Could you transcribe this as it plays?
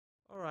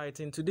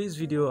Alright, in today's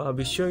video I'll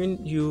be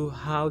showing you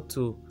how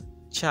to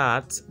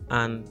chat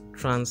and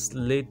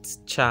translate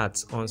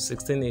chats on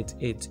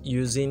 1688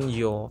 using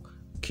your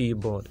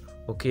keyboard.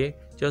 Okay,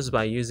 just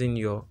by using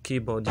your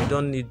keyboard. You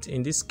don't need,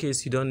 in this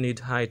case, you don't need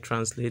Hi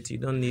Translate, you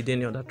don't need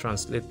any other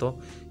translator.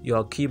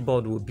 Your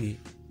keyboard will be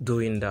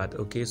doing that.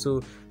 Okay,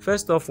 so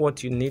first off,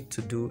 what you need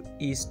to do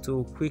is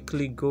to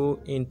quickly go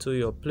into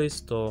your Play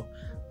Store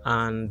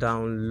and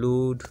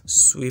download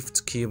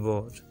Swift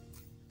Keyboard.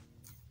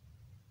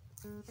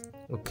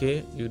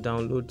 Okay, you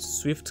download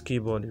Swift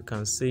Keyboard, you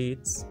can see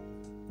it.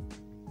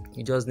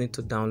 You just need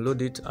to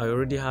download it. I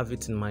already have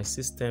it in my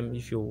system.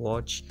 If you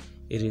watch,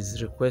 it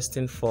is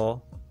requesting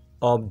for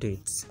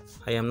updates.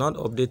 I am not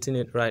updating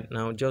it right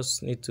now,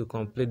 just need to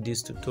complete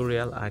this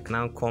tutorial. I can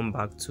now come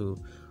back to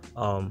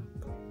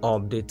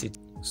update it.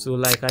 So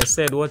like I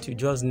said, what you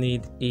just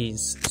need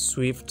is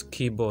Swift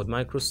Keyboard,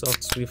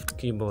 Microsoft Swift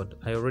Keyboard.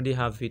 I already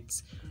have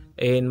it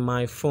in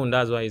my phone,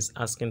 that's why it's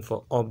asking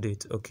for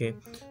update. Okay,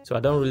 so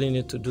I don't really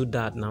need to do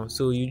that now.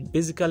 So you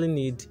basically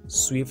need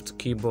Swift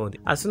Keyboard.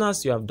 As soon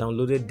as you have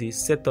downloaded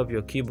this, set up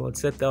your keyboard,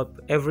 set up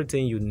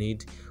everything you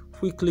need,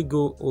 quickly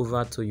go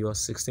over to your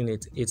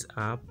 1688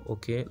 app.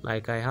 Okay,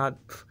 like I had,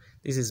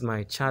 this is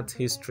my chat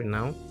history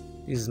now,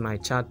 this is my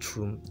chat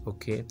room.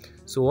 Okay,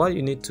 so what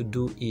you need to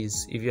do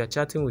is, if you are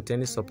chatting with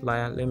any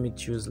supplier, let me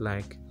choose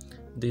like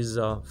this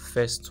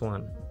first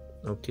one.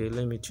 Okay,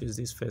 let me choose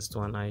this first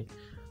one. I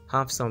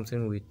have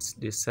something with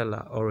the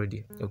seller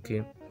already.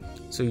 Okay,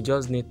 so you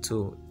just need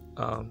to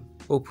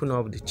open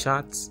up the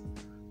chat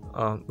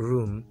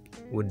room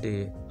with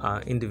the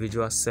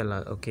individual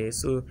seller. Okay,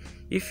 so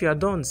if you are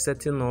done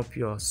setting up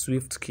your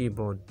Swift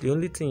Keyboard, the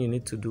only thing you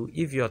need to do,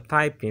 if you're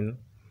typing,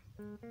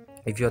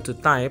 if you're to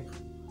type,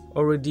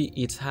 already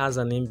it has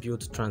an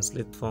inbuilt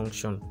translate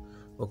function.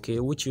 Okay,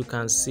 which you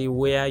can see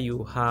where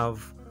you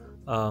have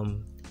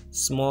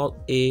small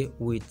a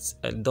with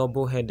a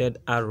double-headed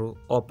arrow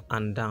up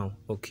and down.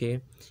 Okay,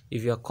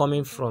 if you're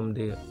coming from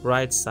the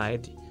right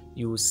side,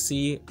 you will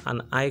see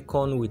an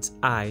icon with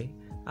I.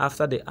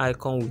 After the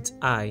icon with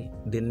I,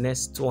 the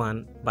next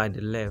one by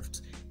the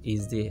left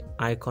is the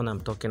icon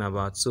I'm talking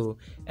about. So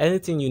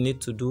anything you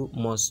need to do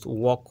must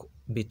walk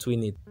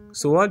between it.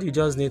 So what you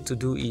just need to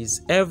do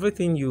is,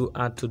 everything you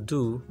are to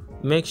do,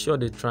 make sure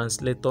the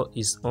translator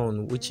is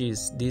on, which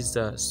is this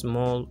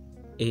small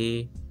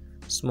a,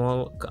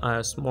 small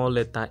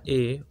letter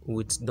A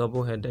with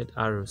double-headed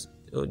arrows.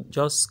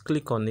 Just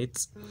click on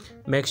it,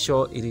 make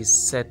sure it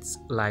is set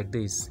like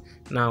this.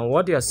 Now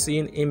what you are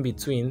seeing in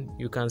between,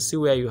 you can see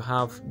where you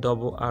have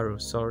double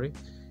arrows.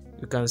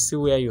 You can see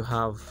where you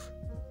have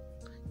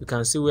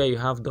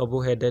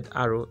double-headed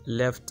arrow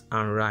left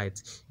and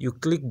right. You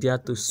click there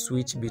to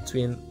switch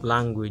between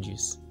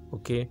languages.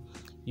 Okay,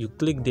 you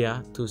click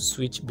there to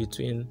switch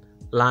between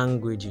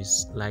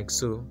languages like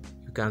so.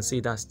 You can see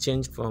it has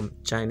changed from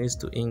Chinese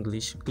to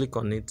English. Click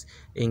on it,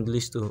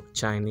 English to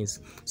Chinese.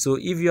 So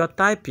if you are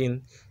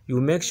typing, you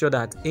make sure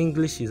that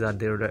English is at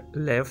the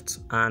left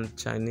and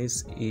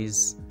Chinese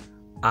is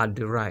at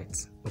the right.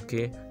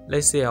 Okay,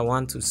 let's say I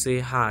want to say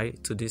hi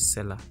to this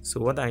seller.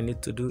 So what I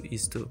need to do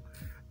is to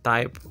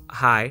type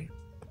hi,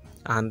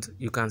 and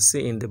you can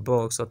see in the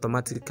box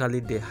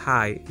automatically the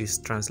hi is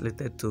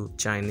translated to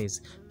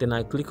Chinese. Then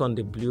I click on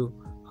the blue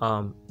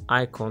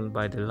icon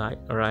by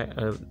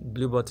the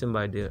blue button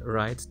by the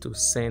right to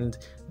send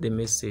the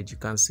message. You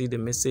can see the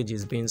message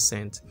is being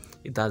sent.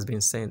 It has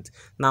been sent.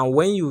 Now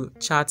when you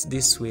chat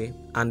this way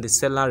and the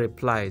seller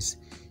replies,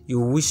 you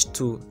wish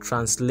to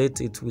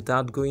translate it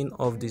without going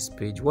off this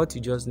page, what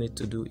you just need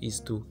to do is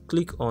to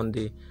click on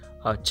the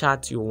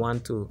chat you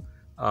want to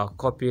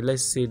copy.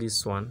 Let's say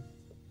this one,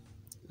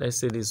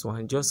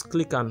 just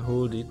click and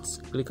hold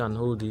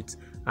it,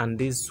 and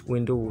this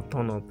window will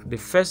turn up. The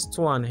first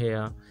one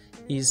here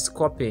is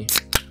copy.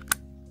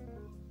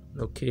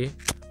 Okay,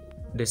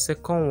 the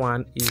second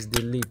one is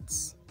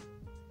delete.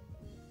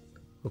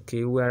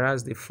 Okay,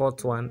 whereas the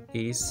fourth one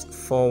is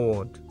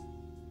forward.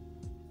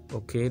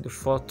 Okay, the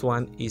fourth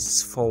one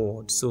is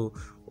forward. So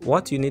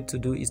what you need to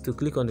do is to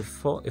click on the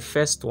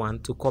first one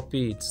to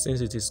copy it.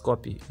 Since it is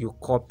copy, you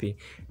copy,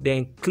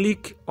 then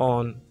click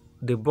on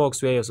the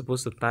box where you're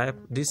supposed to type.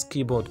 This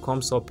keyboard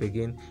comes up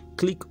again.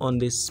 Click on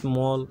the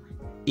small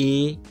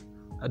a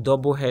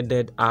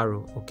double-headed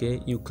arrow. Okay,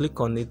 you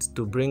click on it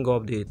to bring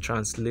up the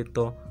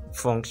translator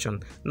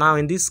function. Now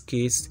in this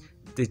case,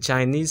 the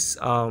Chinese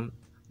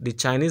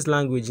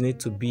language need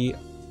to be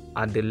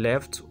at the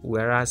left,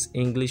 whereas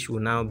English will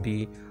now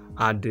be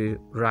at the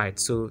right.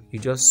 So you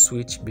just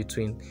switch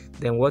between.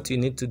 Then what you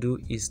need to do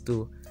is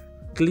to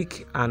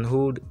click and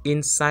hold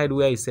inside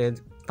where it said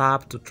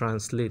type to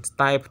translate,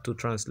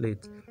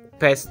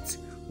 paste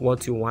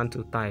what you want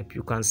to type.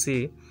 You can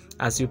see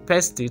as you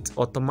paste it,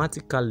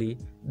 automatically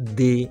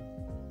the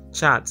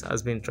chat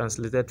has been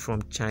translated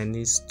from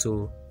Chinese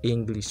to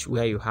English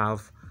where you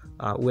have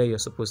where you're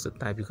supposed to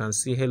type. You can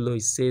see hello,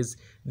 it says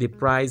the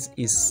price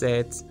is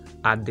set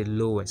at the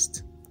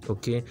lowest.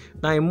 Okay,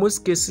 now in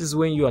most cases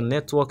when your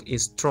network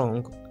is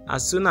strong,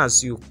 as soon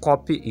as you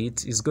copy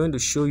it, it's going to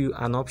show you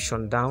an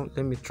option down.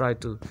 Let me try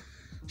to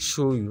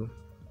show you.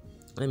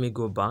 Let me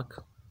go back.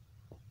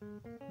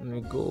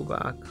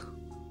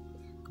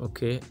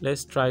 Okay,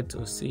 let's try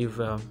to see if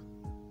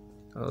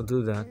I'll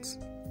do that.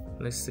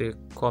 Let's say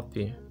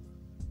copy,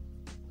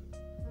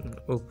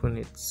 open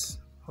it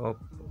up.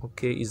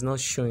 Okay, it's not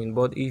showing,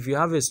 but if you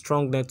have a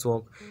strong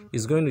network,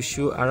 it's going to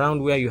show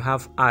around where you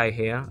have I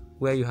here,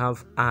 where you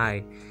have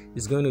I,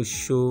 it's going to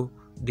show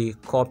the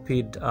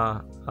copied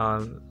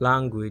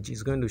language.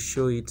 Is going to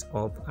show it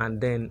up,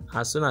 and then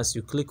as soon as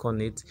you click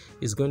on it,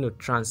 it's going to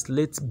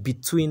translate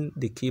between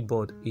the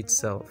keyboard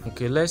itself.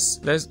 Okay,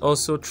 let's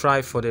also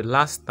try for the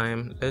last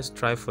time.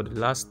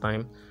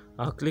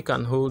 I'll click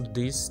and hold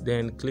this,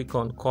 then click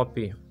on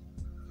copy.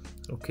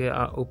 Okay,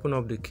 I'll open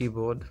up the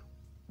keyboard.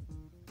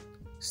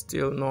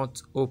 Still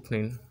not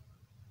opening.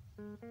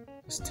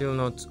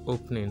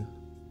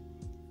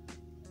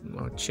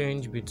 I'll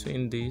change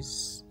between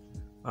these.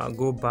 I'll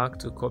go back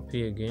to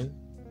copy again.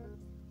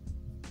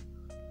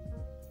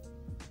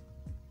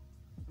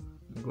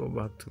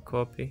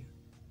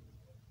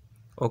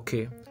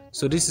 Okay,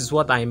 so this is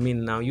what I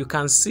mean now. You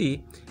can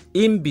see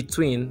in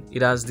between,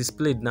 it has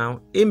displayed now.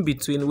 In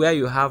between where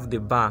you have the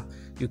bar,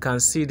 you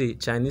can see the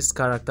Chinese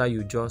character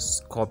you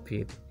just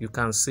copied. You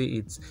can see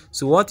it.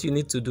 So what you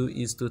need to do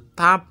is to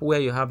tap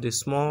where you have the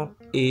small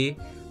A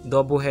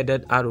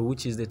double-headed arrow,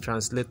 which is the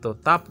translator.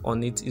 Tap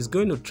on it. It's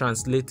going to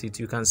translate it.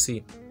 You can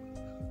see.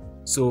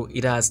 So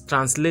it has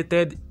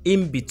translated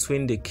in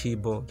between the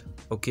keyboard.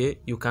 Okay,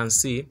 you can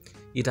see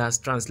it has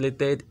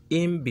translated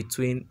in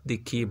between the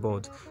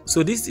keyboard.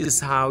 So this is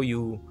how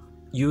you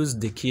use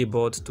the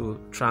keyboard to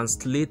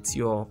translate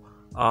your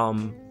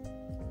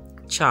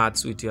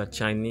charts with your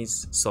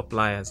Chinese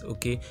suppliers.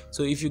 Okay,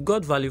 so if you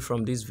got value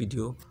from this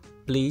video,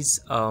 please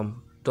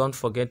don't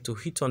forget to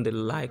hit on the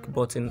like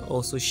button.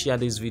 Also share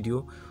this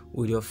video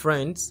with your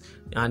friends,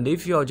 and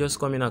if you are just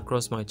coming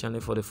across my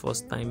channel for the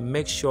first time,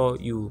 make sure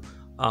you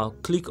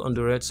click on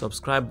the red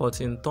subscribe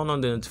button, turn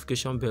on the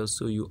notification bell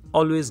so you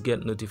always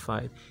get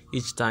notified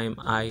each time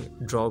I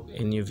drop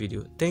a new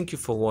video. Thank you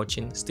for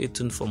watching. Stay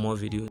tuned for more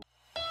videos.